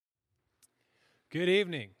Good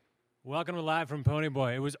evening. Welcome to Live from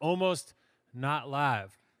Ponyboy. It was almost not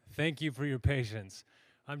live. Thank you for your patience.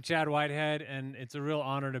 I'm Chad Whitehead, and it's a real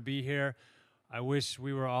honor to be here. I wish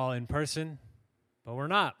we were all in person, but we're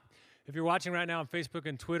not. If you're watching right now on Facebook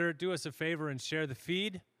and Twitter, do us a favor and share the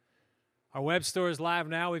feed. Our web store is live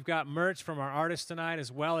now. We've got merch from our artists tonight,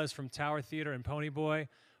 as well as from Tower Theater and Ponyboy.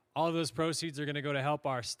 All of those proceeds are going to go to help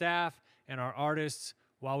our staff and our artists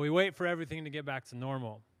while we wait for everything to get back to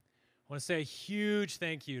normal. I want to say a huge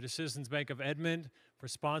thank you to Citizens Bank of Edmond for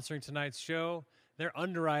sponsoring tonight's show. Their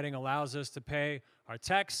underwriting allows us to pay our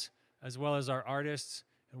techs as well as our artists,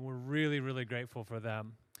 and we're really, really grateful for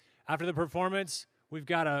them. After the performance, we've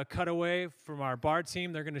got a cutaway from our bar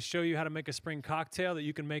team. They're going to show you how to make a spring cocktail that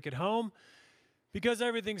you can make at home because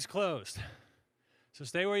everything's closed. So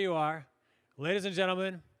stay where you are. Ladies and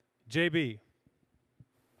gentlemen, JB.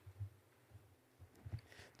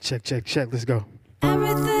 Check, check, check. Let's go.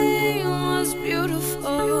 Everything was beautiful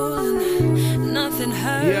and nothing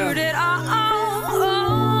hurt at all.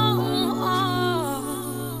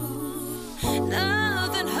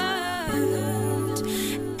 Nothing hurt.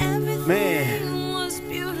 Everything was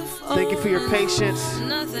beautiful. Thank you for your patience.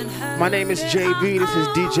 My name is JB. This is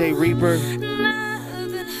DJ Reaper.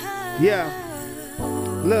 Yeah.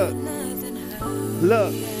 Look.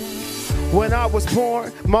 When I was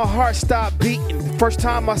born, my heart stopped beating. First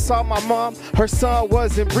time I saw my mom, her son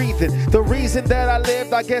wasn't breathing. The reason that I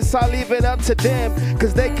lived, I guess I'll leave it up to them.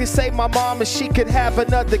 Cause they could save my mom and she could have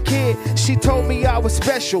another kid. She told me I was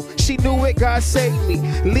special, she knew it, God saved me.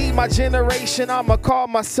 Lead my generation, I'ma call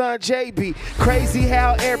my son JB. Crazy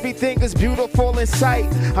how everything is beautiful in sight.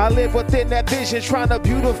 I live within that vision, trying to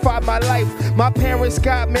beautify my life. My parents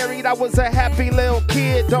got married, I was a happy little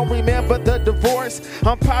kid. Don't remember the divorce,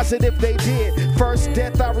 I'm positive they did. First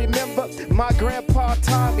death I remember, my grandpa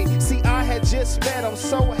Tommy. See, I had just met him,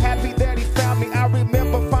 so happy that he found me. I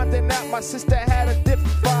remember finding out my sister had a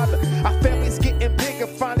different father. Our family's getting bigger,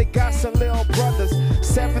 finally got some little brothers.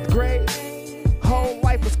 7th grade, whole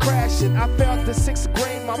life was crashing. I felt the 6th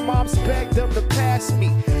grade, my mom's begged them to pass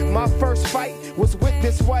me. My first fight was with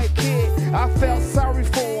this white kid. I felt sorry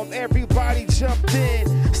for him, everybody jumped in.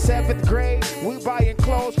 7th grade, we buying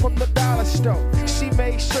clothes from the dollar store. She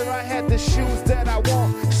made sure I had the shoes that I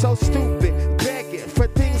want. So stupid, begging for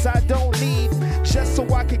things I don't need, just so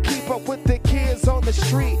I could keep up with the kids on the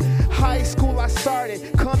street. High school I started,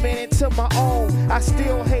 coming into my own. I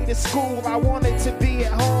still hated school, I wanted to be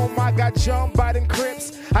at home. I got jumped by them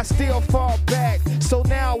Crips, I still fall back. So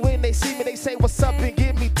now when they see me, they say what's up and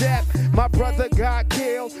give me dap. My brother got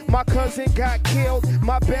killed, my cousin got killed,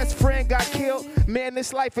 my best friend got killed. Man,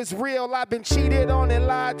 this life is real, I've been cheated on and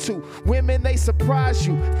lied to. Women, they surprise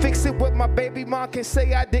you. Fix it what my baby mom can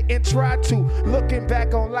say I didn't try to. Looking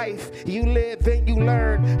back on life, you live and you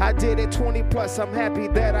learn. I did it 20 plus, I'm happy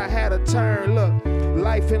that I had a turn. Look,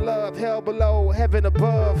 life and love, hell below, heaven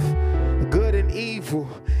above, good and evil,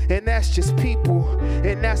 and that's just people,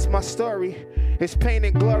 and that's my story. It's pain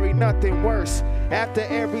and glory, nothing worse. After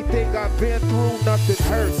everything I've been through, nothing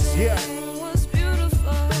hurts, yeah.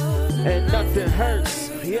 And nothing hurts,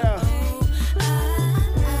 yeah.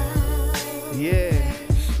 Yeah.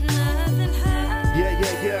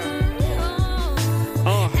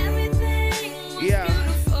 Yeah.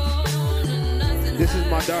 This is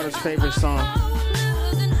my daughter's favorite song.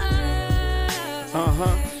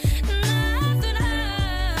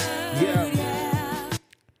 Yeah.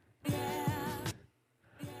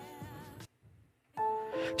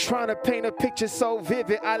 Trying to paint a picture so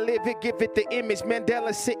vivid, I live it, give it the image.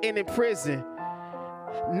 Mandela sitting in prison.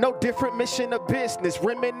 No different mission of business,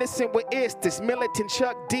 reminiscing with is this militant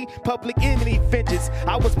Chuck D, public enemy vengeance.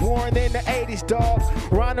 I was born in the 80s, dog.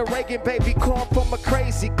 Ronald Reagan, baby, corn from a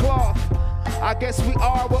crazy cloth. I guess we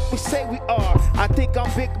are what we say we are. I think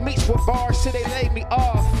I'm Big Meech with bars till they lay me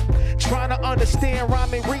off. Trying to understand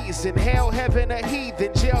rhyme and reason. Hell, heaven, a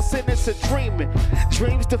heathen. Jail sentence, a dreaming.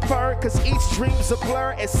 Dreams deferred, cause each dream's a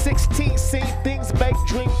blur. At 16, seeing things make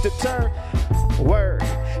dreams deter. Word.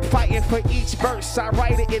 Fighting for each verse. I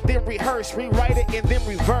write it and then rehearse. Rewrite it and then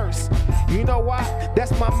reverse. You know why?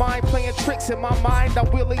 That's my mind playing tricks in my mind. I'm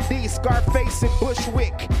Willie D, Scarface and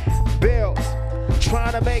Bushwick. Bills.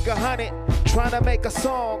 Trying to make 100. Trying to make a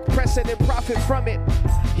song, pressing and profit from it.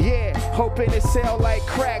 Yeah, hoping it sell like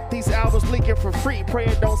crack. These albums leaking for free,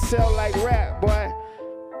 praying don't sell like rap, boy.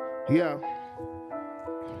 Yeah.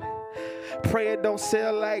 Praying don't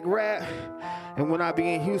sell like rap. And when I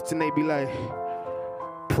be in Houston, they be like,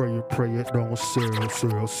 pray it don't sell like.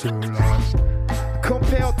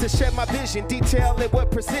 Compelled to share my vision, detail it with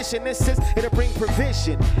precision. Insist it'll bring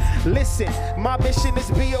provision. Listen, my mission is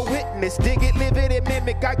be a witness. Dig it, live it, and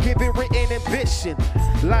mimic. I give it written in ambition.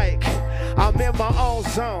 Like, I'm in my own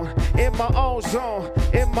zone, in my own zone,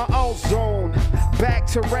 in my own zone. Back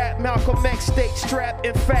to rap, Malcolm X state strap.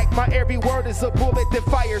 In fact, my every word is a bullet that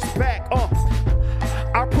fires back.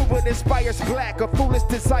 I prove it inspires black. A foolish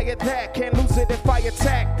desire that can't lose it if I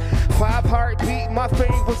attack. 5 heartbeat, my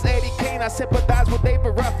fame was Eddie Kane. I sympathize with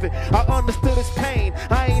David Ruffin. I understood his pain.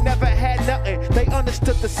 I ain't never had nothing. They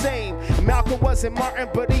understood the same. Malcolm wasn't Martin,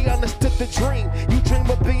 but he understood the dream. You dream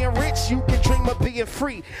of being rich, you can dream of being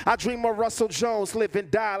free. I dream of Russell Jones, live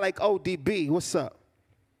and die like ODB. What's up?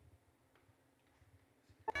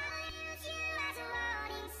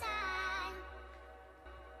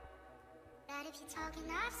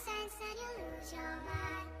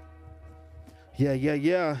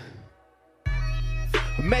 Yeah.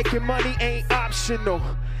 Making money ain't optional.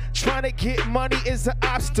 Trying to get money is an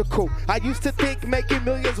obstacle. I used to think making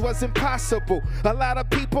millions was impossible. A lot of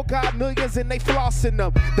people got millions and they flossing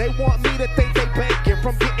them. They want me to think they banking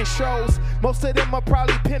from getting shows. Most of them are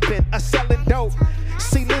probably pimping or selling dope.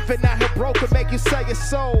 See, living out here broke can make you sell your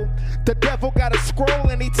soul. The devil got a scroll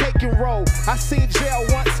and he taking roll. I seen jail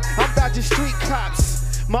once, I'm dodging street cops.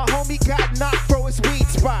 My homie got knocked for his weed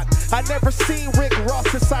spot. I never seen Rick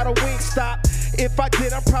Ross inside a Wingstop. If I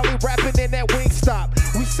did, I'm probably rapping in that Wingstop.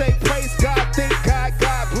 We say praise God, thank God,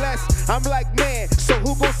 God bless. I'm like, man, so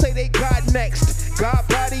who gon' say they God next? God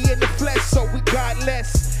body in the flesh, so we got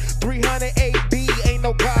less. 300 AB, ain't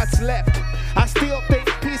no gods left. I still think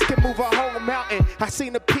peace can move a whole mountain. I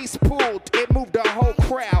seen the peace pulled, it moved the whole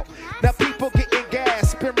crowd. Now people getting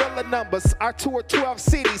gas, Spinrilla numbers. I toured 12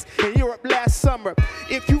 cities in Europe last summer.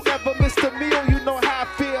 If you ever missed a meal, you know how I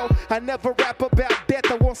feel. I never rap about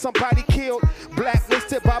death, I want somebody killed.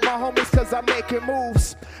 Blacklisted by my homies cause I'm making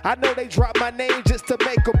moves. I know they drop my name just to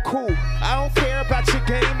make them cool. I don't care about your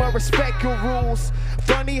game or respect your rules.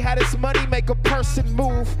 Funny how this money make a person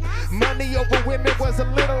move. Money over women was a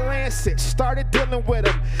little rancid. Started dealing with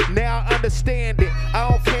them, now I understand it. I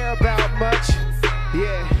don't care about much,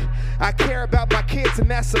 yeah. I care about my kids and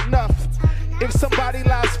that's enough. If somebody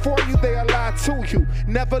lies for you, they'll lie to you.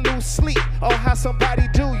 Never lose sleep on how somebody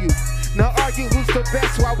do you. Now argue who's the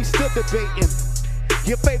best while we still debating.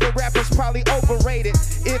 Your favorite rapper's probably overrated.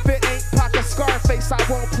 If it ain't Pac or Scarface, I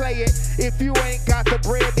won't play it. If you ain't got the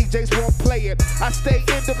bread, DJs won't play it. I stay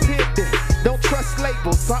independent, don't trust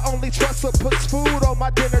labels. I only trust what puts food on my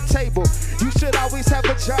dinner table. You should always have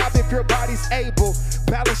a job if your body's able.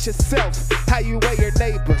 Balance yourself, how you weigh your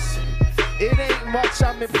neighbors. It ain't much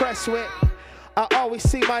I'm impressed with. I always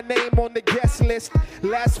see my name on the guest list.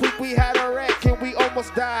 Last week we had a wreck and we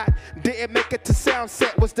almost died. Didn't make it to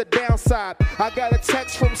Soundset, was the downside. I got a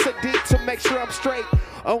text from Sadiq to make sure I'm straight.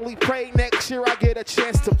 Only pray next year I get a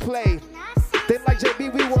chance to play. They like,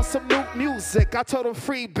 JB, we want some new music. I told him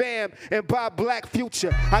free Bam and buy Black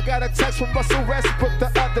Future. I got a text from Russell Westbrook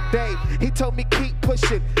the other day. He told me keep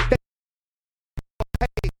pushing.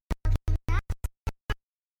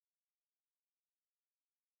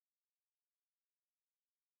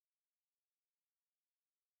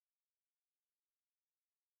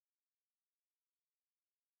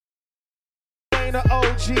 An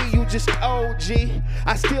OG, you just OG.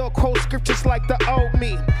 I still quote scriptures like the old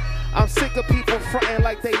me. I'm sick of people fronting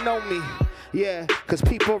like they know me. Yeah, cause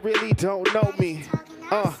people really don't know me.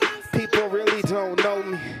 People really don't know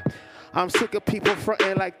me. I'm sick of people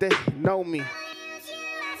fronting like they know me.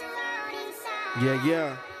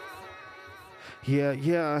 Yeah.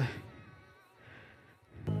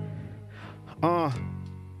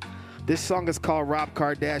 This song is called Rob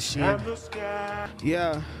Kardashian.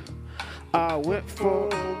 Yeah. I went for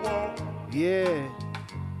a walk, yeah,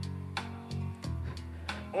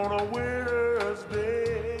 on a winter's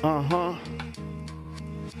day.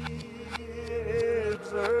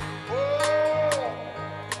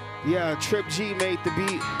 Yeah, Trip G made the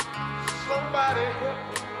beat. Somebody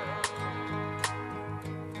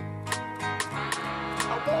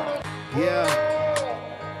help me. Yeah.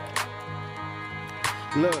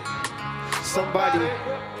 Look, somebody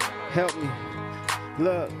help me.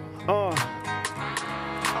 Look.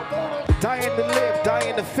 Dying to live,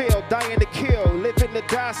 dying to feel, dying to kill, living to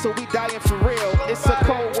die, so we dying for real. It's a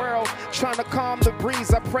cold world, trying to calm the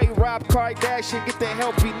breeze. I pray Rob Kardashian get the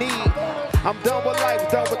help he need. I'm done with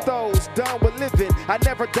life, done with those, done with living. I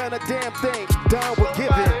never done a damn thing, done with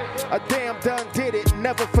giving. A damn done did it,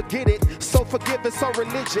 never forget it. So forgiving, so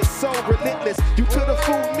religious, so relentless. You could've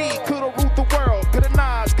fooled me, could've ruled the world. Could've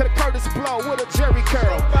Nas, could've Curtis Blow with a Jerry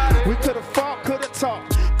curl. We could've fought, could've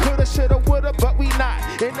talked. Coulda, shoulda, woulda, but we not.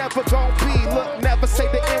 It never gon' be. Look, never say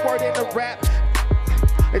the N-word in the rap.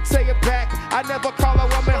 And take it back. I never call a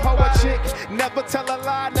woman hoe a chick. Never tell a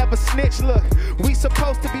lie, never snitch. Look, we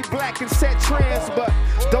supposed to be black and set trends, but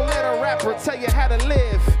don't let a rapper tell you how to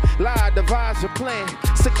live. Lie, devise your plan.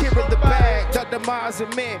 Securing the bag, the demise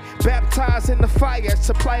of men. Baptized in the fire,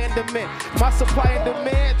 supply and demand. My supply and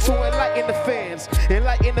demand to enlighten the fans.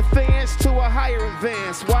 Enlighten the fans to a higher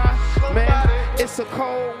advance. Why? Man, it's a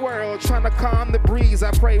cold world trying to calm the breeze.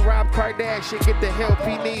 I pray Rob Kardashian get the help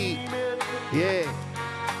he need. Yeah.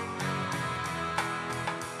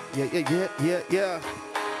 Yeah.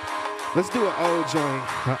 Let's do an old joint,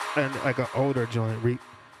 and like an older joint.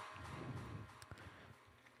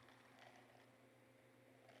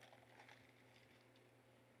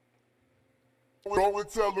 Go and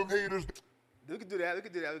tell them haters. We can do that.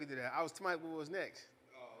 I was talking about what was next.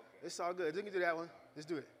 Oh, okay. It's all good. We can do that one. Let's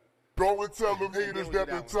do it. Go and tell them haters that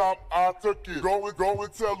the top, I took it. Go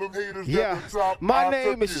and tell them haters that the top, my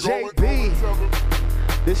name is JB.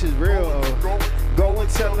 This is real. Go and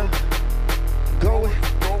tell them. Go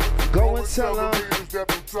and tell them.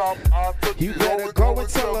 You better go and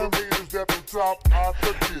tell them.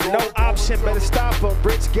 No option, better stop them.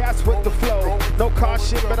 Rich gas with the flow. No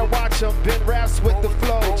caution, better watch them. Ben Raps with the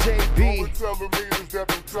flow. JB.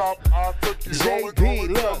 JB,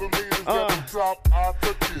 look.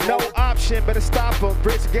 No option, better stop them.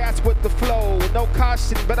 Rich gas with the flow. No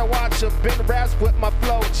caution, better watch them. Ben Raps with my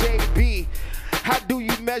flow. JB. How do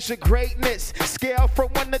you measure greatness? Scale from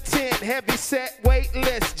 1 to 10, heavy set,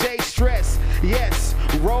 weightless, J Stress. Yes,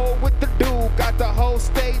 roll with the dude, got the whole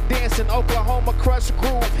state dancing. Oklahoma crush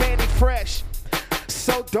groove, handy fresh.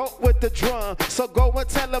 So dope with the drum, so go and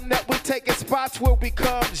tell them that we taking spots will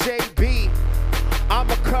become JB.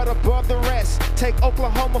 I'ma cut above the rest, take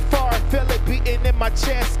Oklahoma far, feel it beating in my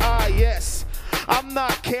chest, ah yes. I'm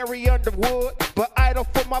not Carrie Underwood, but idol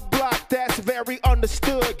for my block, that's very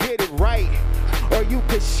understood, get it right. Or you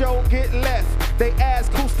can show get left. They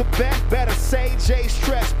ask who's the best, better say J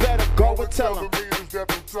Stress, better go and tell them.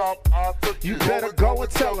 You better go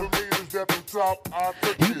and tell them.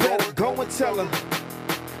 You better go and tell them.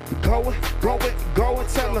 Go and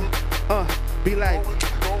tell them. Be like,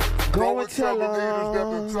 go and tell them.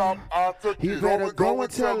 You better go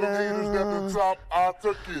and tell them.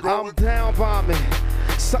 I'm down bombing.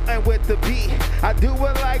 Something with the beat. I do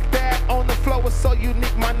it like that on the floor. It's so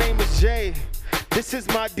unique. My name is Jay. This is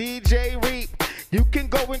my DJ Reap. You can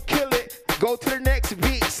go and kill it. Go to the next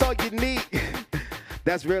beat. So unique.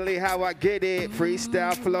 That's really how I get it.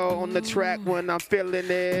 Freestyle flow on the track when I'm feeling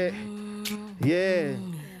it. Yeah.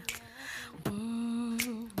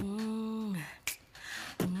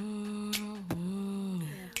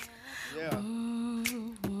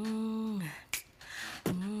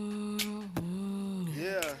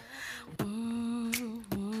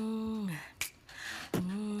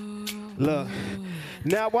 Look,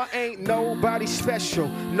 now I ain't nobody special.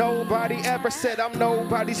 Nobody ever said I'm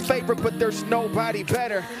nobody's favorite, but there's nobody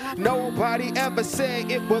better. Nobody ever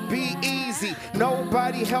said it would be easy.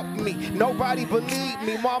 Nobody helped me. Nobody believed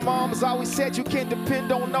me. My mom's always said you can't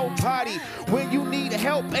depend on nobody. When you need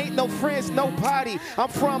help, ain't no friends, nobody. I'm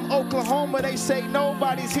from Oklahoma. They say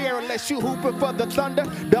nobody's here unless you hooping for the Thunder.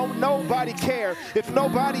 Don't nobody care. If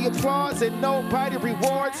nobody applauds and nobody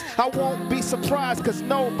rewards, I won't be surprised because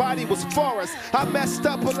nobody was for us. I messed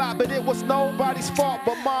up a lot, but it was nobody's fault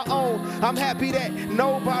but my own. I'm happy that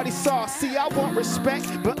nobody saw. See, I want respect,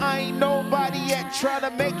 but I ain't nobody yet. Trying to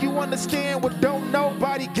make you understand what don't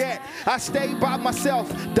nobody get. I stay by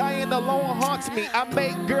myself, dying alone haunts me. I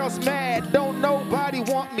make girls mad, don't nobody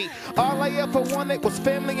want me. All I ever wanted was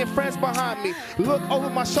family and friends behind me. Look over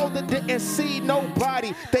my shoulder, didn't see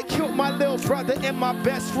nobody. They killed my little brother and my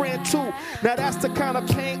best friend too. Now that's the kind of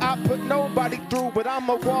pain I put nobody through, but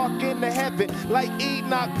I'ma walk into heaven like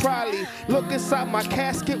Enoch probably. Look inside my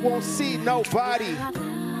casket, won't see nobody.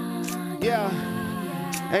 Yeah.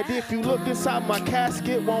 And if you look inside my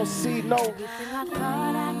casket, won't see no. Everything I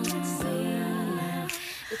thought I could see,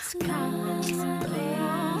 it's coming to me.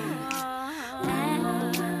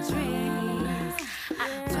 And dreams I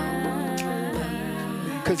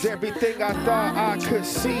don't. Cause everything I thought I could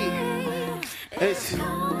see, it's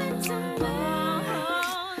coming to me.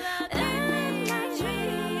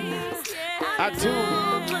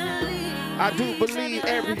 I do believe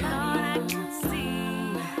every.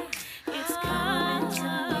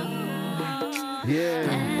 Yeah.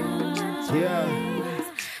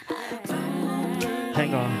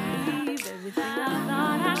 Hang on.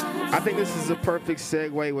 I think this is a perfect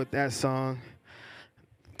segue with that song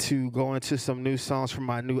to go into some new songs from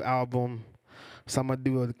my new album. So I'm gonna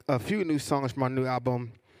do a few new songs from my new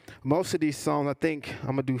album. Most of these songs, I think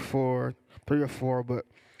I'm gonna do 3 or 4, but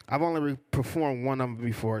I've only performed one of them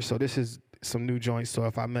before, so this is some new joints. So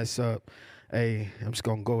if I mess up, hey, I'm just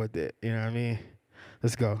gonna go with it. You know what I mean?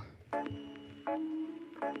 Let's go.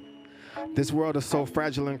 This world is so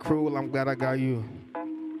fragile and cruel. I'm glad I got you.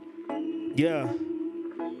 Yeah.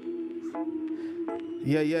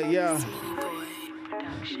 Yeah.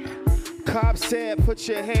 Cobb said, put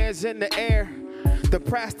your hands in the air. The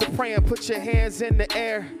pastor praying, put your hands in the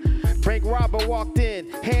air. Frank Robert walked in,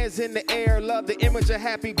 hands in the air. Love the image of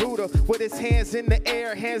Happy Buddha with his hands in the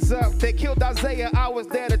air, hands up. They killed Isaiah, I was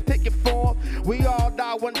there to pick it for him. We all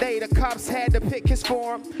died one day, the cops had to pick his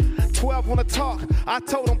form. 12 wanna talk, I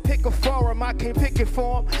told him pick a forum, I can't pick it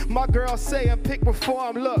for him. My girl saying pick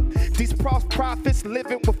reform. Look, these false prophets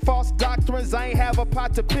living with false doctrines. I ain't have a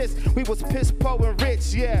pot to piss, we was piss poor and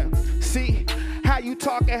rich, yeah. See, how you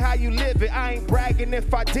talking, how you living. I ain't bragging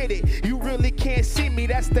if I did it. You really can't see me,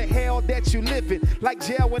 that's the hell that you live in. Like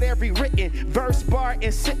jail with every written verse, bar,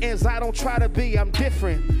 and sentence. I don't try to be, I'm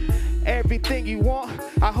different. Everything you want,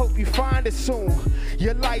 I hope you find it soon.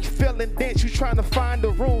 Your life feeling dense, you trying to find a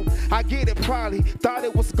room. I get it probably, thought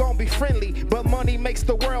it was gonna be friendly, but money makes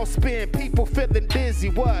the world spin, people feeling dizzy.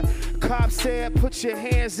 What? Cop said, put your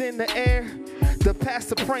hands in the air. The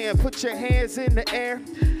pastor praying, put your hands in the air.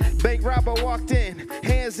 Bank robber walked in,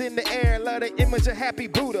 hands in the air. Love the image of Happy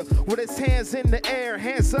Buddha with his hands in the air,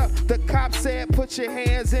 hands up. The cop said, put your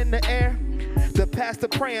hands in the air. The pastor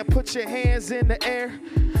praying, put your hands in the air.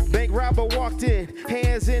 Bank robber walked in,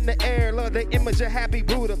 hands in the air. Love the image of Happy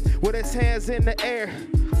Buddha with his hands in the air.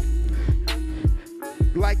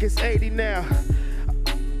 Like it's 80 now.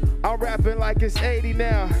 I'm rapping like it's 80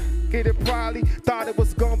 now. Get it probably, thought it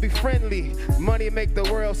was gonna be friendly. Money make the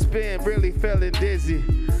world spin, really feeling dizzy.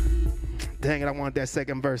 Dang it, I want that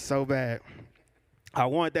second verse so bad. I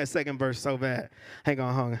want that second verse so bad. Hang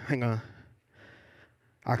on.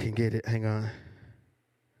 I can get it, hang on.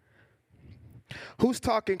 Who's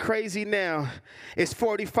talking crazy now? It's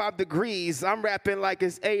 45 degrees. I'm rapping like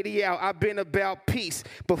it's 80 out. I've been about peace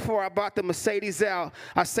before I bought the Mercedes out.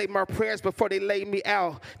 I say my prayers before they lay me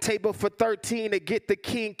out. Table for 13 to get the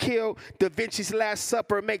king killed. Da Vinci's Last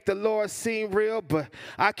Supper make the Lord seem real, but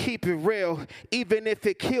I keep it real, even if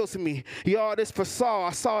it kills me. Y'all, this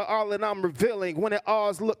facade, I saw it all and I'm revealing when it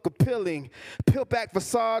alls look appealing. Peel back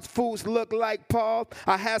facades, fools look like Paul.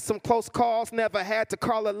 I had some close calls, never had to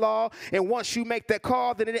call it law. And once you make that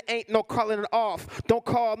call, then it ain't no calling it off. Don't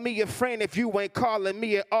call me a friend if you ain't calling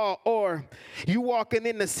me at all. Or you walking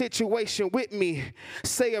in the situation with me.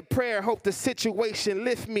 Say a prayer, hope the situation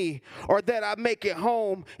lift me. Or that I make it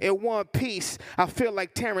home in one piece. I feel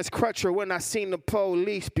like Terrence Crutcher when I seen the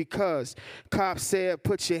police, because cops said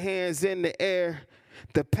put your hands in the air.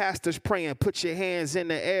 The pastor's praying, put your hands in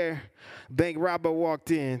the air. Bank robber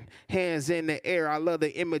walked in, hands in the air. I love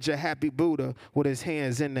the image of Happy Buddha with his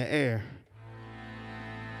hands in the air.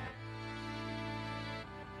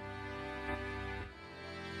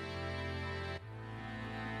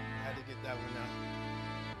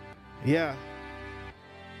 Yeah.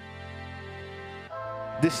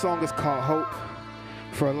 This song is called Hope.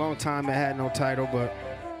 For a long time it had no title, but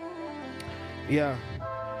yeah.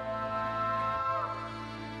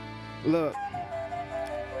 Look.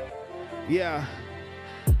 Yeah.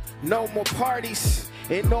 No more parties.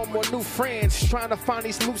 And no more new friends. Trying to find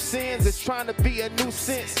these loose ends. It's trying to be a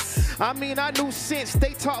nuisance. I mean, I knew sense.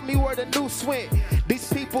 They taught me where the noose went.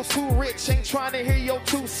 These people too rich. Ain't trying to hear your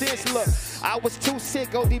 2 cents. Look, I was too sick.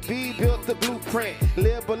 ODB built the blueprint.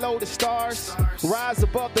 Live below the stars. Rise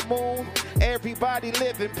above the moon. Everybody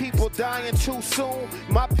living. People dying too soon.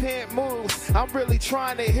 My pen moves. I'm really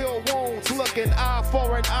trying to heal wounds. Look, an eye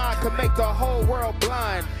for an eye can make the whole world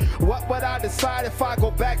blind. What would I decide if I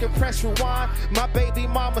go back and press rewind? My baby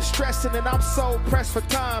mama stressing and I'm so pressed for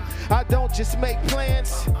time. I don't just make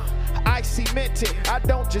plans, I cement it. I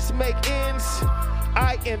don't just make ends,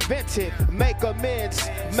 I invent it. Make amends,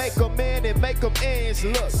 make them in and make them ends.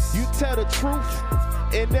 Look, you tell the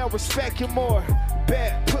truth and they'll respect you more.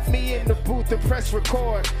 Bet, put me in the booth and press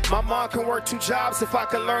record. My mom can work 2 jobs if I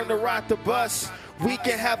can learn to ride the bus. We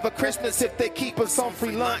can have a Christmas if they keep us on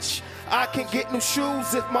free lunch. I can get new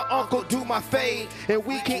shoes if my uncle do my fade. And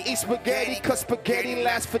we can eat spaghetti, cause spaghetti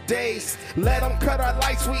lasts for days. Let them cut our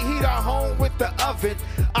lights, we heat our home with the oven.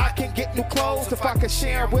 I can get new clothes if I can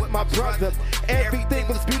share them with my brother. Everything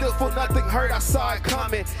was beautiful, nothing hurt, I saw it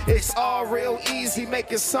coming. It's all real easy,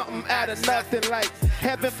 making something out of nothing. Like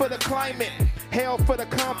heaven for the climate, hell for the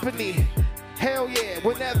company. Hell yeah,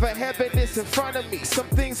 whenever heaven is in front of me. Some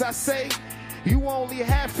things I say You only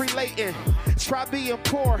half relating. Try being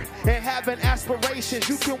poor and having aspirations.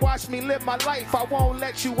 You can watch me live my life. I won't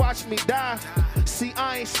let you watch me die. See,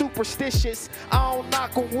 I ain't superstitious. I don't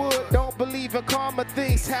knock on wood. Don't believe in karma.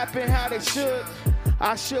 Things happen how they should.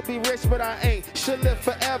 I should be rich, but I ain't. Should live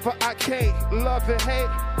forever, I can't. Love and hate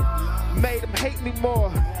made them hate me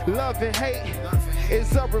more. Love and hate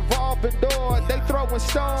is a revolving door. They throwing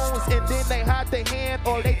stones and then they hide their hand,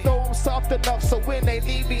 or they throw them soft enough so when they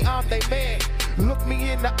need me, I'm their man. Look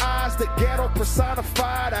me in the eyes, the ghetto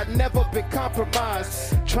personified. I've never been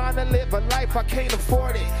compromised. Trying to live a life I can't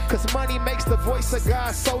afford it, cause money makes the voice of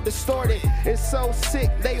God so distorted. It's so sick,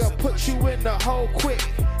 they'll put you in the hole quick.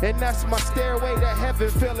 And that's my stairway to heaven,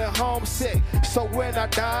 feeling homesick. So when I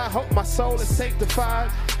die, I hope my soul is sanctified.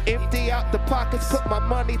 Empty out the pockets, put my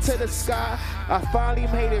money to the sky. I finally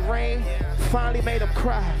made it rain, finally made them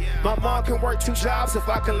cry. My mom can work 2 jobs if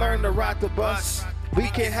I can learn to ride the bus. We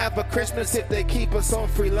can have a Christmas if they keep us on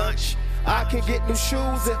free lunch. I can get new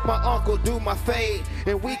shoes if my uncle do my fade.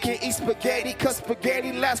 And we can eat spaghetti, cause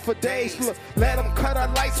spaghetti lasts for days. Look, let them cut our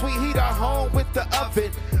lights, we heat our home with the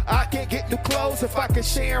oven. I can get new clothes if I can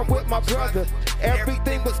share them with my brother.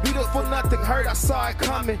 Everything was beautiful, nothing hurt, I saw it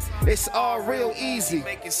coming. It's all real easy.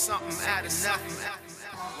 Making something out of nothing.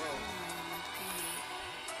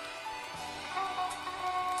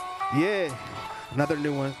 Yeah, another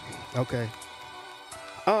new one. Okay.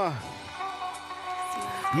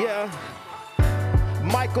 Yeah.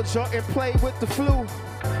 Michael Jordan played with the flu.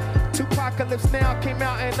 Tupacalypse Now came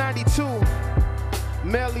out in 92.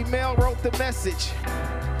 Melly Mel wrote the message.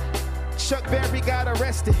 Chuck Berry got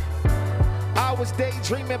arrested. I was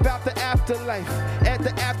daydreaming about the afterlife. At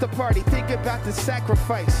the after party, thinking about the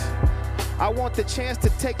sacrifice. I want the chance to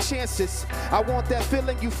take chances. I want that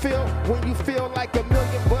feeling you feel when you feel like $1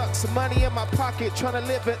 million. Money in my pocket, trying to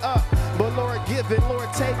live it up. But Lord give it,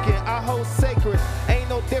 Lord take it. I hold sacred, ain't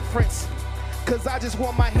no difference. Cause I just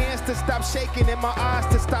want my hands to stop shaking and my eyes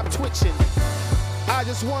to stop twitching. I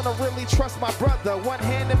just wanna really trust my brother. One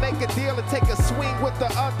hand to make a deal and take a swing with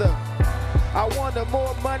the other. I wanted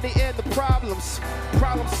more money and the problems.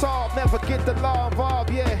 Problem solved, never get the law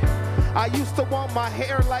involved, yeah. I used to want my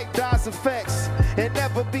hair like Dawes Effects, and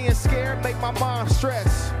never being scared make my mom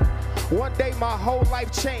stress. One day my whole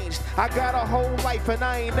life changed. I got a whole life and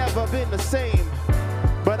I ain't never been the same.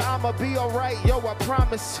 But I'ma be alright, yo, I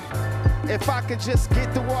promise. If I could just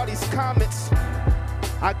get through all these comments.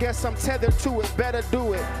 I guess I'm tethered to it, better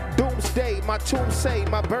do it. Doomsday, my tomb say,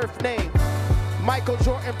 my birth name. Michael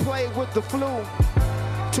Jordan played with the flu.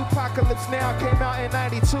 Tupacalypse Now came out in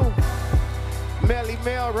 92. Melly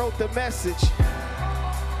Mel wrote the message.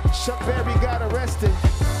 Chuck Berry got arrested.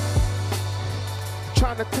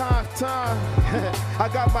 Trying to time. I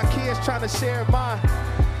got my kids trying to share mine.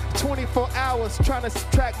 24 hours trying to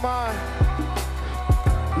subtract mine.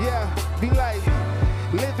 Yeah, be like,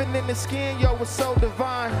 living in the skin, yo, it's so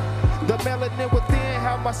divine. The melanin within,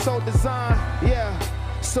 how my soul designed. Yeah,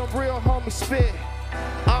 some real homie spit.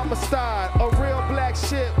 I'm a star, a real black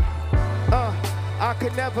ship. I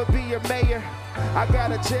could never be your mayor. I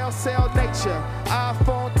got a jail cell nature.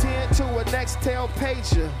 iPhone 10 to a Nextel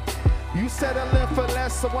pager. You settling for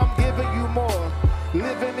less, so I'm giving you more.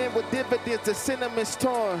 Living in with dividends, the cinnamon's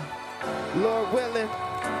torn. Lord willing,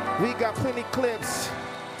 we got plenty clips.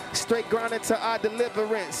 Straight grinding to our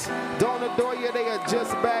deliverance. Don't adore you, they'll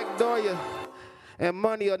just backdoor you. And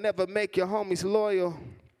money will never make your homies loyal.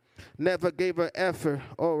 Never gave her effort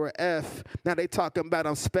or a F. Now they talking about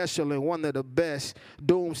I'm special and one of the best.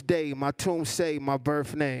 Doomsday, my tomb say, my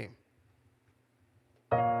birth name.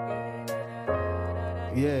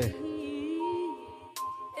 Yeah.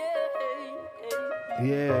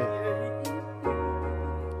 Yeah.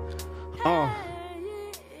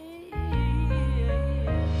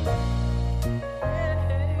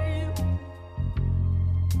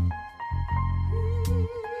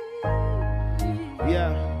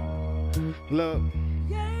 Yeah. Look.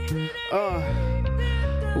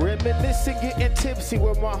 Reminiscing, getting tipsy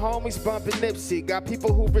with my homies bumping Nipsey. Got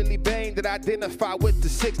people who really bang that identify with the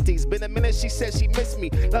 60s. Been a minute, she said she missed me.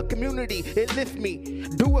 The community, it lift me.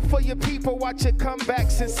 Do it for your people, watch it come back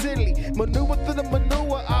sincerely. Maneuver through the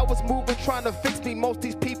manure, I was moving, trying to fix me. Most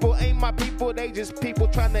these people ain't my people, they just people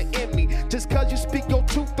trying to end me. Just cause you speak your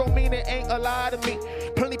truth don't mean it ain't a lie to me.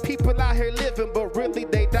 Plenty people out here living, but really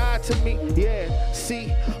they died to me. Yeah,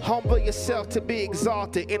 see, Humble yourself to be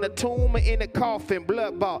exalted. In a tomb or in a coffin,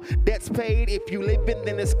 blood bought. That's paid. If you living,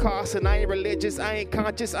 then it's costing. I ain't religious, I ain't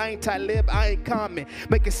conscious, I ain't Talib, I ain't common.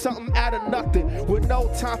 Making something out of nothing with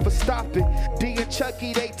no time for stopping. D and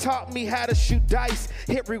Chucky, they taught me how to shoot dice.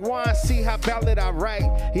 Hit rewind, see how valid I write.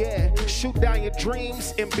 Yeah, shoot down your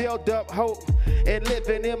dreams and build up hope. And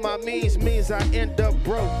living in my means I end up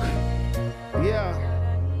broke. Yeah,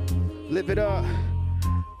 live it up,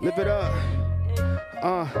 live it up.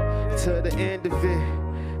 To the end of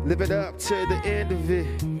it, live it up to the end of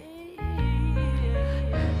it.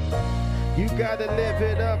 You gotta live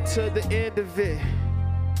it up to the end of it.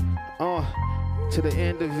 To the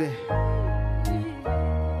end of it.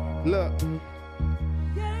 Look.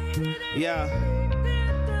 Yeah.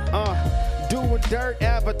 Doing dirt,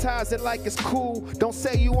 advertising like it's cool. Don't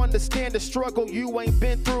say you understand the struggle you ain't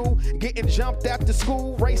been through. Getting jumped after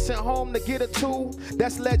school, racing home to get a tool.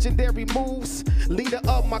 That's legendary moves. Leader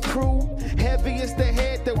of my crew. Heavy is the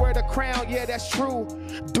head that wear the crown, yeah, that's true.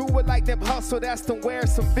 Do it like them hustle, that's them wear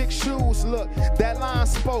some big shoes. Look, that line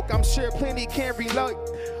spoke, I'm sure plenty can relate.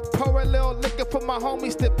 Pour a little liquor for my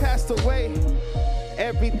homies that passed away.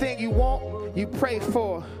 Everything you want, you pray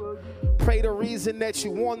for. Pray the reason that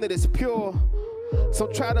you want it is pure. So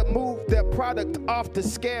try to move that product off the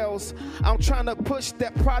scales. I'm trying to push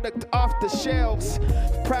that product off the shelves.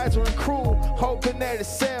 Prize and crew, hoping that it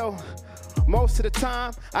sell. Most of the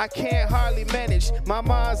time, I can't hardly manage. My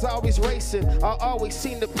mind's always racing. I always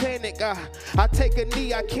seem to panic. I take a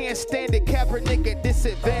knee, I can't stand it. Kaepernick at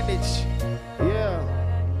disadvantage. Yeah.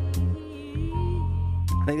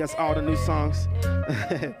 I think that's all the new songs.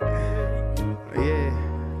 Yeah.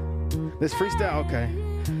 This freestyle, okay.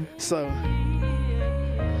 So,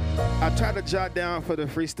 I try to jot down for the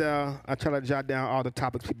freestyle. I try to jot down all the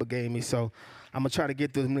topics people gave me. So, I'm gonna try to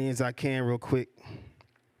get through as many as I can real quick.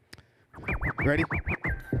 Ready?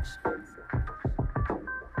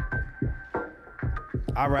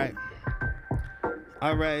 All right.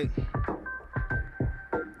 All right.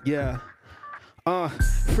 Yeah.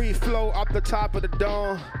 Free flow off the top of the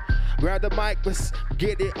dome. Grab the mic, let's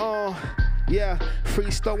get it on. Yeah,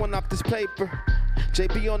 free throwing off this paper.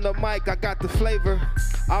 JB on the mic, I got the flavor.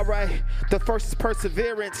 All right, the first is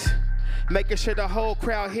perseverance. Making sure the whole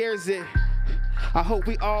crowd hears it. I hope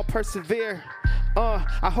we all persevere.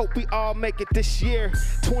 I hope we all make it this year.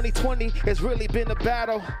 2020 has really been a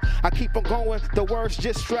battle. I keep on going, the words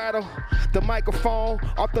just straddle. The microphone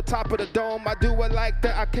off the top of the dome. I do it like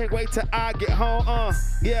that, I can't wait till I get home.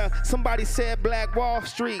 Yeah, somebody said Black Wall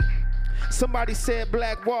Street. Somebody said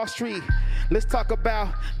Black Wall Street. Let's talk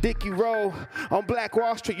about Dickie Rowe on Black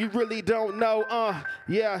Wall Street. You really don't know.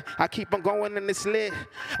 Yeah, I keep on going and it's lit.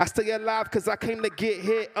 I stay alive cause I came to get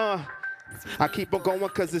hit. I keep on going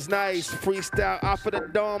cause it's nice. Freestyle off of the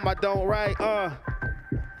dome, I don't write.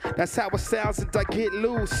 That's how it sounds since I get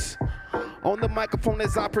loose. On the microphone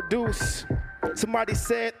as I produce. Somebody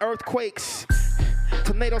said earthquakes.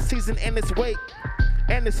 Tornado season and it's wake.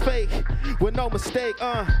 And it's fake, with no mistake,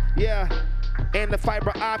 yeah. And the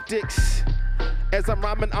fiber optics. As I'm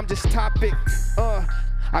rhyming, I'm just topic.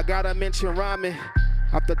 I gotta mention rhyming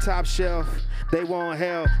off the top shelf. They want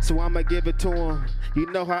help, so I'ma give it to them.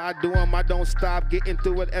 You know how I do them, I don't stop getting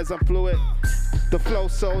through it as I'm fluid. The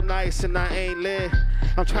flow's so nice and I ain't lit.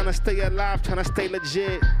 I'm trying to stay alive, trying to stay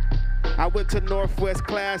legit. I went to Northwest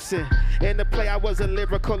Classing. In the play, I was a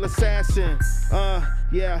lyrical assassin.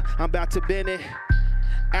 Yeah, I'm about to bend it.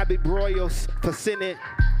 Abby Broyles for Senate.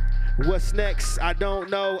 What's next? I don't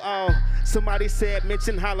know. Somebody said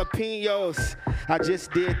mention jalapenos. I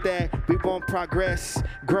just did that. We want progress,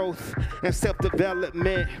 growth, and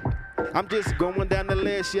self-development. I'm just going down the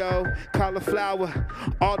list, yo. Cauliflower,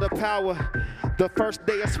 all the power. The first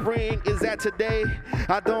day of spring, is that today?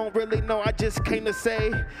 I don't really know, I just came to say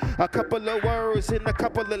a couple of words and a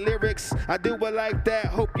couple of lyrics. I do it like that,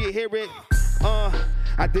 hope you hear it.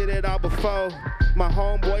 I did it all before. My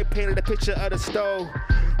homeboy painted a picture of the stove.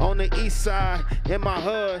 On the east side, in my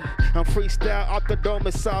hood, I'm freestyle off the dome,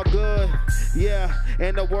 it's all good. Yeah,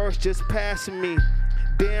 and the words just passing me.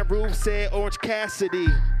 Dan Rube said Orange Cassidy.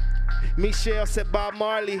 Michelle said Bob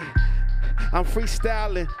Marley. I'm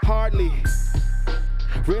freestyling, hardly.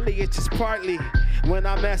 Really, it's just partly. When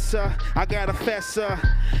I mess up, I gotta fess up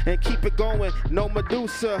and keep it going, no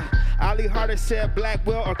Medusa. Ali Harder said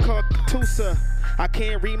Blackwell or Cartusa. I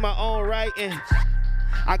can't read my own writing.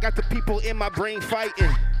 I got the people in my brain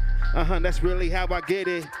fighting. That's really how I get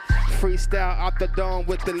it. freestyle out the dome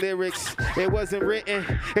with the lyrics. It wasn't written,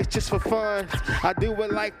 it's just for fun. I do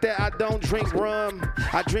it like that, I don't drink rum.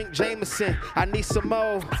 I drink Jameson, I need some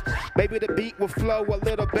more. Maybe the beat will flow a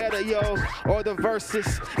little better, yo. Or the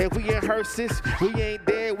verses, if we in hearses, we ain't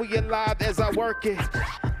dead, we alive as I work it.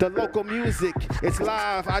 The local music, it's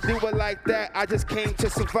live. I do it like that, I just came to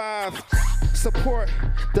survive. Support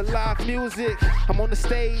the live music. I'm on the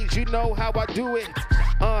stage, you know how I do it.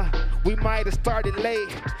 We might have started late.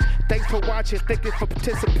 Thanks for watching, thinking for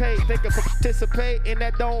participate, and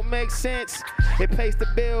that don't make sense. It pays the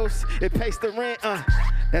bills, it pays the rent,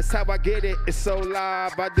 That's how I get it, it's so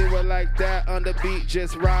live. I do it like that, on the beat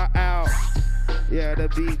just ride out. Yeah, the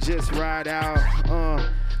beat just ride out,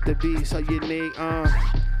 the beat so unique,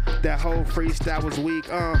 that whole freestyle was weak,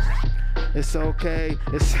 it's okay,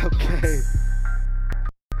 it's okay.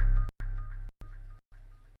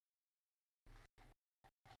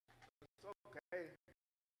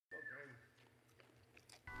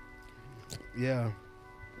 Yeah.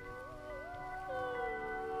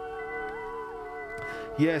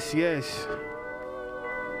 Yes, yes.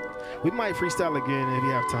 We might freestyle again if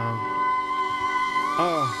you have time.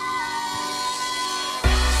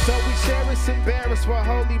 So we cherish, embarrassed for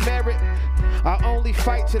holy merit. I only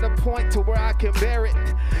fight to the point to where I can bear it.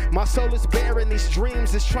 My soul is barren, these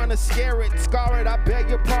dreams is trying to scare it. Scar it, I beg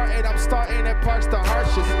your pardon, I'm starting at parts the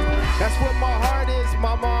harshest. That's what my heart is,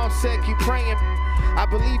 my mom said keep praying. I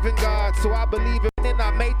believe in God, so I believe in it.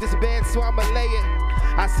 I made this bed, so I'ma lay it.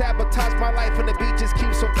 I sabotage my life and the beat just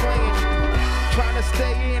keeps on playing. Trying to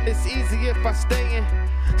stay in, it's easy if I stay in.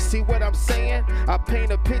 See what I'm saying? I paint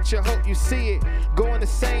a picture, hope you see it. Going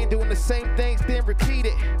insane, doing the same things, then repeat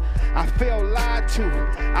it. I feel lied to,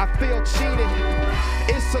 I feel cheated.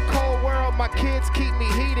 It's a cold world, my kids keep me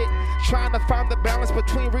heated. Trying to find the balance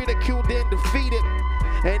between ridiculed and defeated.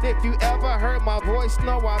 And if you ever heard my voice,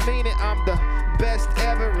 know I mean it. I'm the best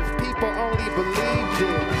ever if people only believed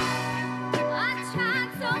it. I tried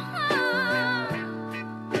so hard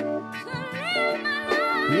to live my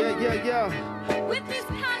life. Yeah. With these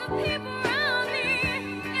kind of people around me,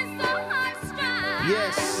 it's so hard to strive.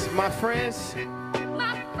 Yes, my friends.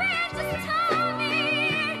 My friends just told me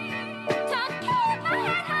to keep my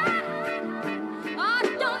head high. Oh,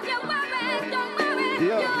 don't you worry,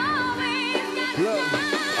 Yeah. you always got Look, time.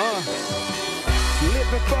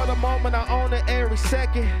 Living for the moment, I own it every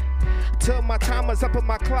second. Till my time is up and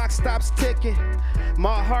my clock stops ticking.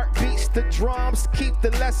 My heart beats the drums, keep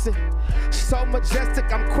the lesson. So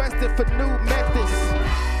majestic, I'm questing for new methods.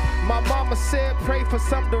 My mama said pray for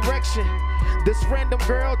some direction. This random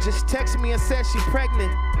girl just texted me and said she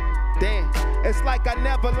pregnant. Damn, it's like I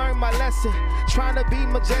never learned my lesson. Trying to be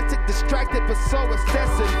majestic, distracted, but so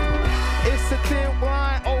excessive. It's a thin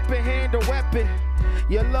line, open hand or weapon.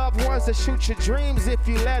 Your loved ones that shoot your dreams if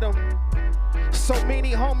you let them. So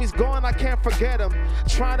many homies gone, I can't forget them.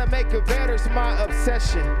 Trying to make it better's my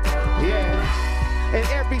obsession. Yeah. And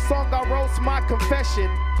every song I wrote's my confession.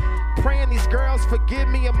 Praying these girls forgive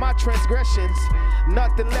me of my transgressions.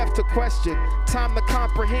 Nothing left to question. Time to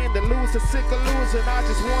comprehend and lose the sick of losing. I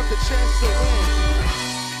just want the chance to win.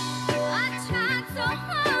 I tried so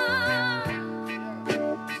hard to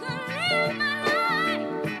live my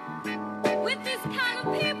life. With these kind of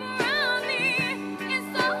people around me, it's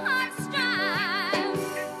so hard to strive.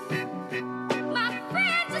 My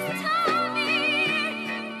friends just told me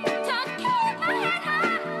to keep my head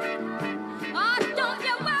high. Oh, don't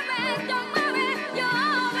you worry, you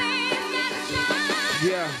always got time.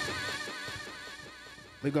 Yeah.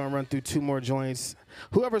 We're going to run through two more joints.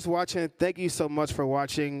 Whoever's watching, thank you so much for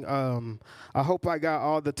watching. I hope I got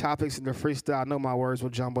all the topics in the freestyle. I know my words were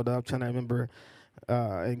jumbled up, trying to remember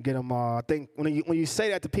and get them all. I think when you say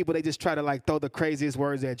that to people, they just try to like throw the craziest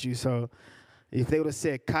words at you. So if they would have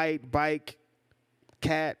said kite, bike,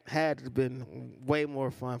 cat, had been way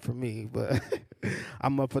more fun for me. But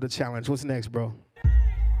I'm up for the challenge. What's next, bro?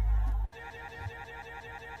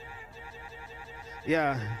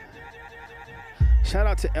 Yeah. Shout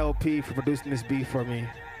out to LP for producing this beat for me.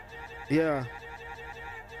 Yeah.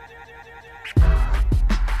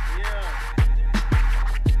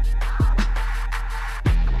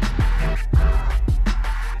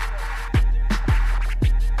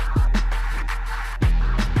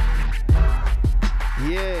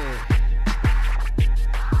 Yeah.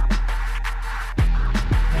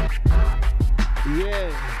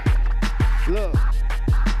 Yeah. Look.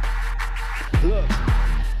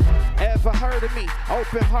 never heard of me.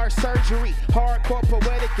 Open heart surgery, hardcore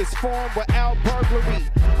poetic is formed without burglary.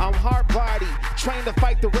 I'm hard body, trained to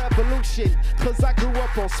fight the revolution. Cause I grew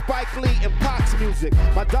up on Spike Lee and Pac's music.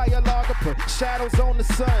 My dialogue put shadows on the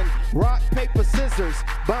sun. Rock, paper, scissors,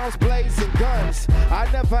 bombs, blades, and guns. I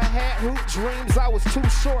never had hoop dreams, I was too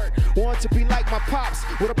short. Wanted to be like my pops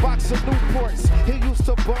with a box of Newports. He used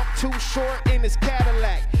to bump Too Short in his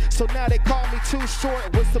Cadillac. So now they call me Too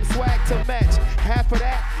Short with some swag to match. Half of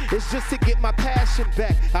that is just to get my passion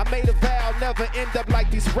back. I made a vow, never end up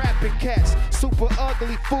like these rapping cats. Super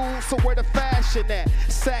ugly fool, so where the fashion at?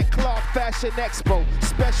 Sackcloth Fashion Expo,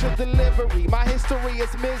 special delivery. My history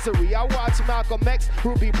is misery. I watch Malcolm X,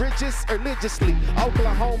 Ruby Bridges religiously.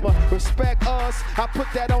 Oklahoma, respect us. I put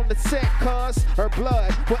that on the set, cuz, or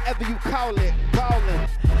blood, whatever you call it. Ballin'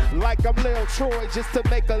 like I'm Lil Troy just to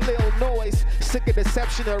make a little noise. Sick of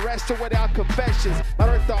deception, arrested without confessions. I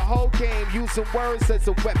learned the whole game using words as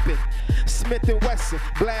a weapon. Smith & Wesson,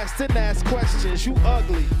 blast and ask questions. You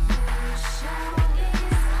ugly.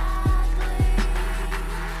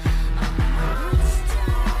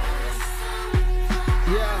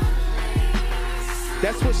 Yeah,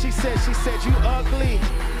 that's what she said. She said, you ugly.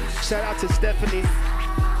 Shout out to Stephanie,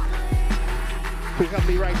 who helped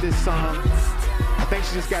me write this song. I think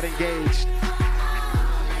she just got engaged.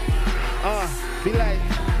 Be like,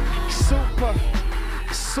 super,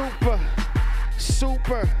 super,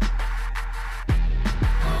 super.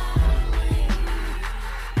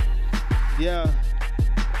 Yeah.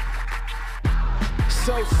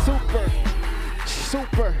 So super,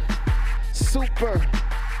 super, super.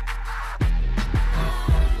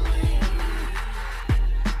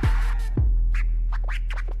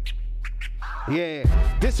 Yeah,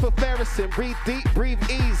 this for Ferguson, breathe deep, breathe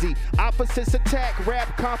easy. Opposites attack,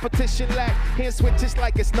 rap competition lack. Hand switches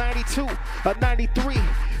like it's 92 or 93.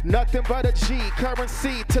 Nothing but a G,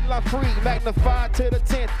 currency till I'm free. Magnified to the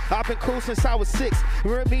 10th. I've been cool since I was 6.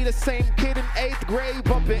 Remember me, the same kid in 8th grade,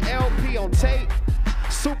 bumping LP on tape.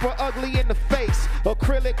 Super ugly in the face,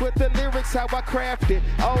 acrylic with the lyrics, how I crafted.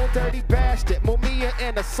 Old dirty bastard, Mumia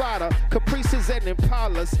and Asada, Caprices and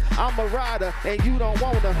Impalas. I'm a rider and you don't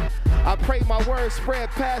wanna. I pray my words spread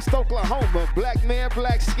past Oklahoma. Black man,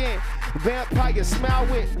 black skin, vampire smile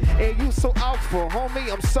with, and you so awful,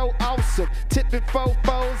 homie. I'm so awesome. Tipping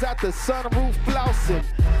fofos out the sunroof, flossing.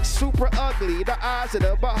 Super ugly, the eyes of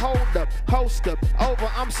the beholder. Host up,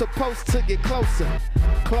 over. I'm supposed to get closer,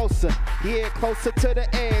 closer, yeah, closer to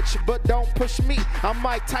the edge, but don't push me. I'm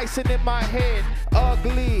Mike Tyson in my head.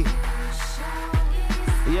 Ugly.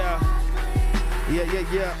 Yeah. Yeah.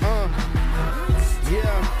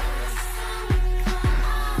 Yeah.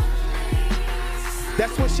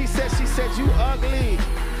 That's what she said. She said, you ugly.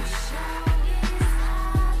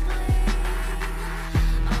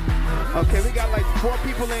 Okay, we got like 4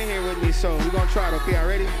 people in here with me, so we're gonna try it. Okay, y'all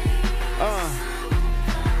ready?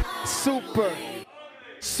 Super.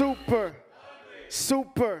 Super.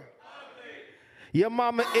 Super. Your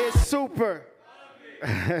mama is super.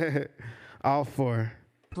 All 4.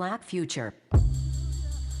 Black Future.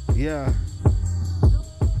 Yeah.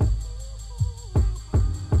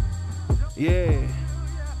 Yeah.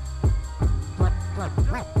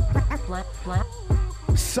 Black.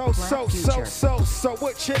 So,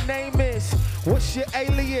 what your name is? What's your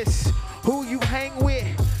alias? Who you hang with?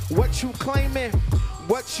 What you claiming?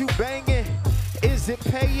 What you banging? Is it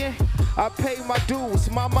paying? I pay my dues,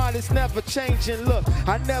 my mind is never changing. Look,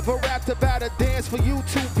 I never rapped about a dance for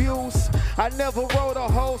YouTube views. I never wrote a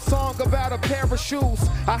whole song about a pair of shoes.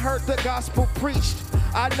 I heard the gospel preached,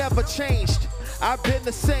 I never changed. I've been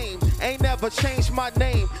the same, ain't never changed my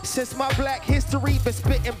name. Since my black history, been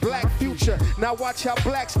spitting black future. Now watch how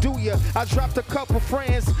blacks do ya. I dropped a couple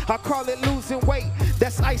friends, I call it losing weight.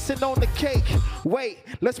 That's icing on the cake. Wait,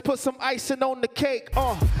 let's put some icing on the cake.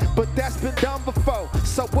 But that's been done before.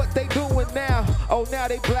 So what they doing now? Oh, now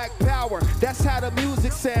they black power. That's how the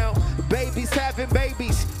music sound. Babies having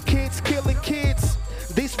babies, kids killing kids.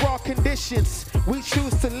 These raw conditions, we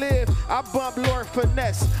choose to live. I bump Lord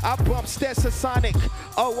Finesse, I bump Stetsasonic.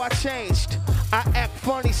 Oh, I changed, I act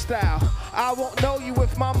funny style. I won't know you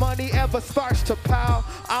if my money ever starts to pile.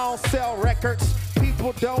 I don't sell records,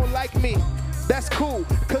 people don't like me. That's cool,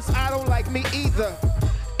 cause I don't like me either.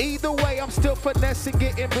 Either way, I'm still finessing,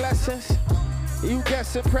 getting blessings. You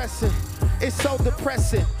guessing, pressing, it's so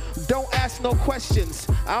depressing. Don't ask no questions,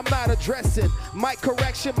 I'm not addressing. My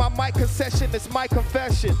correction, my mic concession is my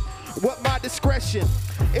confession. What my discretion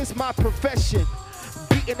is my profession.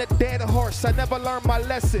 Beating a dead horse, I never learned my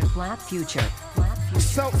lesson. Black Future.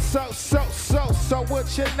 So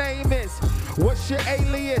what your name is? What's your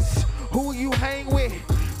alias? Who you hang with?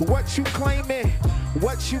 What you claiming?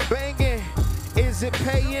 What you banging? Is it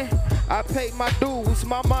paying? I pay my dues,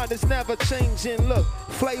 my mind is never changing. Look,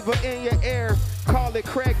 flavor in your air, call it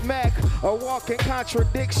Craig Mack, a walking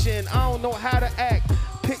contradiction. I don't know how to act,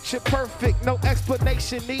 picture perfect, no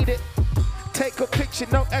explanation needed. Take a picture,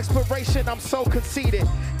 no exploration, I'm so conceited.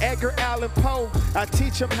 Edgar Allan Poe, I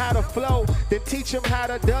teach him how to flow, then teach him how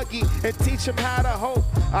to Dougie, and teach him how to hope.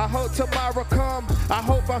 I hope tomorrow come, I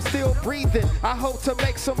hope I'm still breathing. I hope to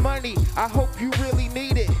make some money, I hope you really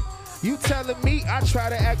need it. You telling me I try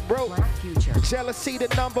to act broke. Black Future. Jealousy the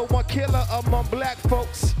 #1 killer among black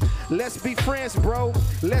folks. Let's be friends, bro.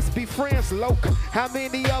 Let's be friends, Loke. How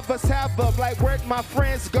many of us have them? Like, where'd my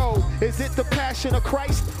friends go? Is it the passion of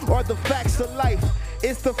Christ or the facts of life?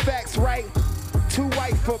 It's the facts, right? Too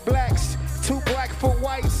white for blacks, too black for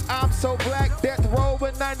whites. I'm so black, death row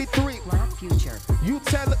in 93. Black Future. You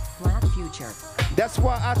tell it. Black Future. That's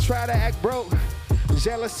why I try to act broke.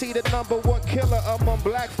 Jealousy the #1 killer among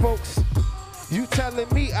black folks. You telling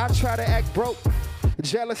me I try to act broke.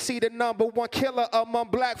 Jealousy the #1 killer among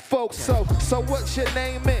black folks. So what your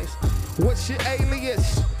name is? What's your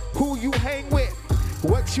alias? Who you hang with?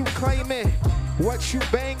 What you claiming? What you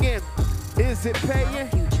banging? Is it paying?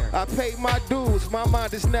 I pay my dues. My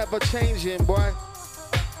mind is never changing, boy.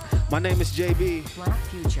 My name is JB. Black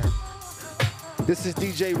Future. This is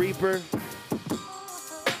DJ Reaper.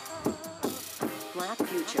 Black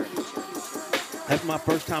Future. That's my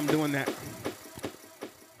first time doing that.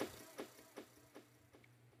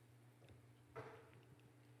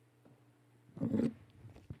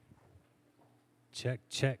 Check,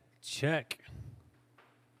 check, check.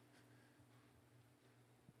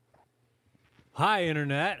 Hi,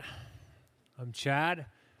 Internet. I'm Chad.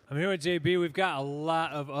 I'm here with JB. We've got a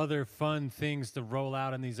lot of other fun things to roll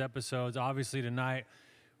out in these episodes. Obviously, tonight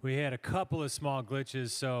we had a couple of small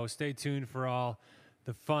glitches, so stay tuned for all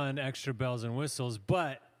the fun extra bells and whistles.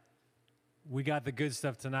 But we got the good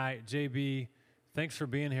stuff tonight. JB, thanks for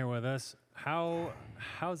being here with us.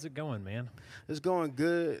 How's it going, man? It's going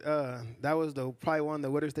good. That was probably one of the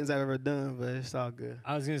weirdest things I've ever done, but it's all good.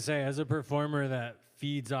 I was going to say, as a performer that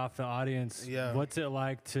feeds off the audience, what's it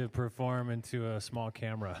like to perform into a small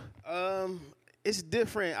camera? It's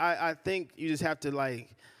different. I think you just have to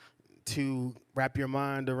wrap your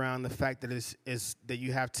mind around the fact that it's that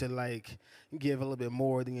you have to give a little bit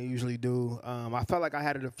more than you usually do. I felt like I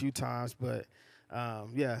had it a few times, but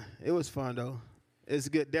yeah, it was fun though. It's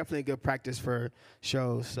good, definitely good practice for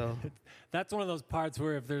shows. So that's one of those parts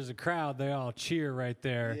where if there's a crowd, they all cheer right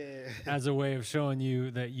there as a way of showing you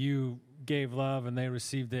that you gave love and they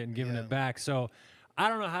received it and giving it back. So I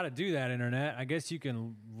don't know how to do that, Internet. I guess you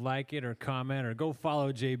can like it or comment or go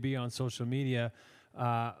follow JB on social media.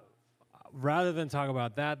 Rather than talk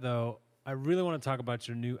about that, though, I really want to talk about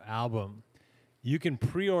your new album. You can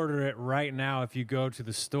pre-order it right now if you go to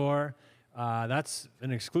the store. That's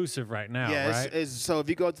an exclusive right now, right? So if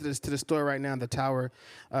you go to the store right now, the Tower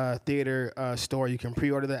Theater store, you can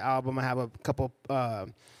pre-order the album. I have a couple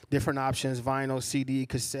different options: vinyl, CD,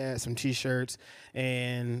 cassette, some T-shirts,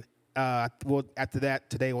 and after that,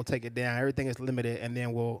 today we'll take it down. Everything is limited, and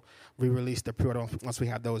then we'll re-release the pre-order once we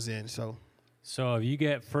have those in. So if you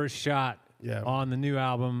get first shot on the new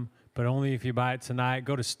album, but only if you buy it tonight,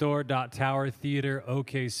 go to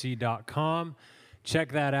store.towertheaterokc.com.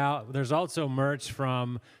 Check that out. There's also merch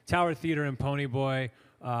from Tower Theater and Ponyboy.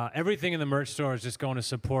 Everything in the merch store is just going to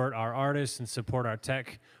support our artists and support our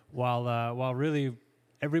tech while really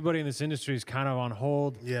everybody in this industry is kind of on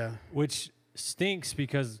hold, which stinks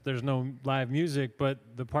because there's no live music, but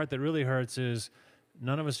the part that really hurts is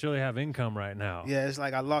none of us really have income right now. Yeah, it's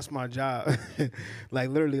like I lost my job,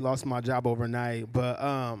 literally lost my job overnight. But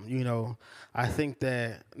I think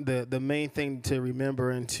that the main thing to remember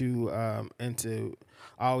and to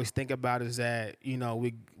always think about is that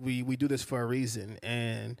we do this for a reason.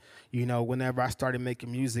 And whenever I started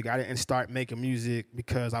making music, I didn't start making music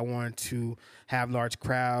because I wanted to have large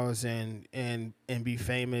crowds and be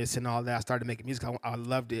famous and all that. I started making music. I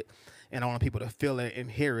loved it. And I want people to feel it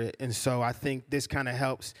and hear it. And so I think this kind of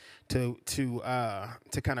helps to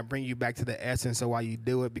kind of bring you back to the essence of why you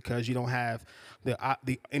do it, because you don't have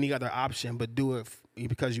any other option but do it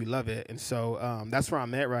because you love it. And so that's where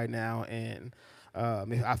I'm at right now. And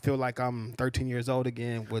I feel like I'm 13 years old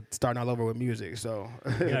again with starting all over with music. So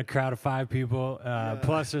you got a crowd of 5 people.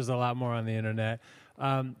 Plus there's a lot more on the internet.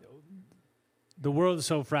 The world is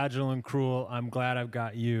so fragile and cruel. I'm glad I've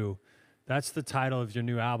got you. That's the title of your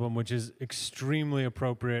new album, which is extremely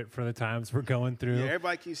appropriate for the times we're going through. Yeah,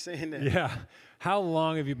 everybody keeps saying that. Yeah. How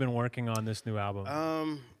long have you been working on this new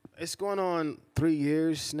album? It's going on 3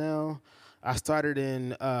 years now. I started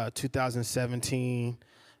in 2017.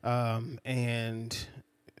 and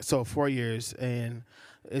so 4 years, and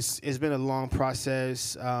it's been a long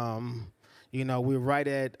process. You know, we're right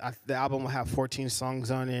at the album will have 14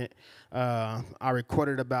 songs on it. I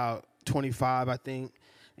recorded about 25, I think,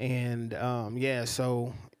 and yeah.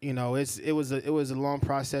 So you know, it was a long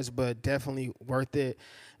process, but definitely worth it.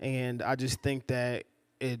 And I just think that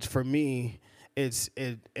it's for me. It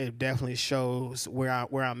definitely shows where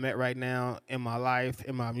I'm at right now in my life,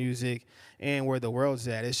 in my music, and where the world's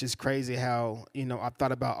at. It's just crazy how, you know, I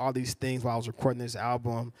thought about all these things while I was recording this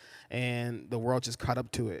album, and the world just caught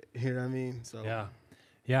up to it. You know what I mean? So Yeah.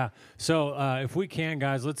 Yeah. So if we can,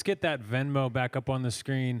 guys, let's get that Venmo back up on the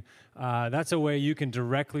screen. That's a way you can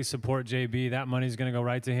directly support JB. That money's going to go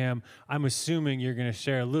right to him. I'm assuming you're going to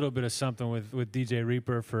share a little bit of something with DJ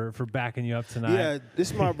Reaper for backing you up tonight. Yeah,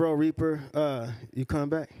 this is my bro Reaper. You coming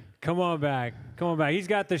back? Come on back. Come on back. He's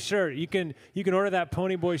got the shirt. You can order that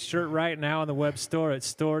Ponyboy shirt right now on the web store at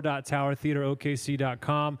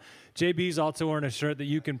store.towertheaterokc.com. JB's also wearing a shirt that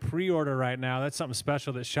you can pre-order right now. That's something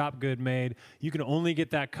special that Shopgood made. You can only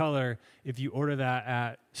get that color if you order that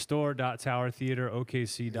at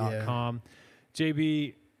store.towertheaterokc.com.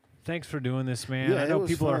 JB, thanks for doing this, man. Yeah, I know it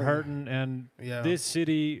was people are fun. hurting, and this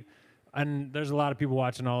city, and there's a lot of people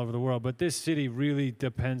watching all over the world, but this city really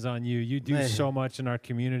depends on you. You do so much in our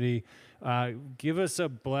community. Give us a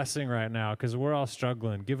blessing right now, because we're all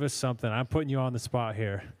struggling. Give us something. I'm putting you on the spot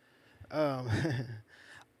here.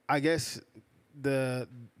 I guess the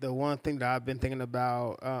one thing that I've been thinking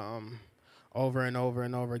about over and over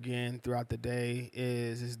and over again throughout the day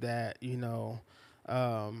is that, you know,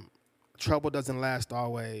 trouble doesn't last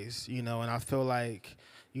always, you know, and I feel like,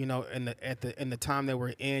 you know, in the time that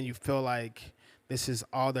we're in, you feel like this is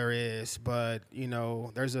all there is, but you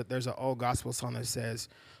know, there's an old gospel song that says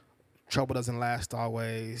trouble doesn't last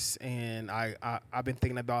always, and I've been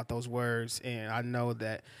thinking about those words, and I know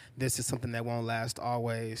that this is something that won't last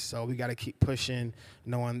always, so we got to keep pushing,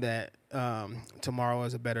 knowing that tomorrow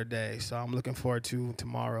is a better day. So I'm looking forward to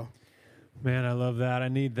tomorrow. Man, I love that. I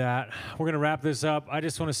need that. We're going to wrap this up. I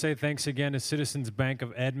just want to say thanks again to Citizens Bank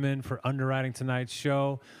of Edmond for underwriting tonight's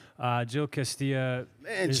show. Jill Castilla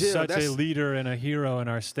is such a leader and a hero in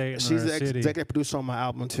our state and she's our the city. executive producer on my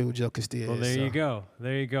album too, Jill Castilla. Well, there you go.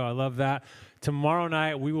 There you go. I love that. Tomorrow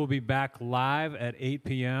night, we will be back live at 8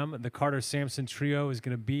 p.m. The Carter Sampson Trio is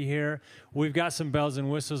going to be here. We've got some bells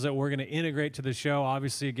and whistles that we're going to integrate to the show.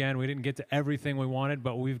 Obviously, again, we didn't get to everything we wanted,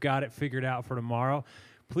 but we've got it figured out for tomorrow.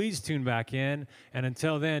 Please tune back in. And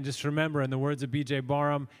until then, just remember, in the words of B.J.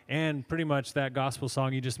 Barham and pretty much that gospel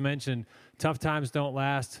song you just mentioned, tough times don't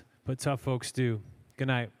last, but tough folks do. Good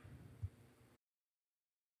night.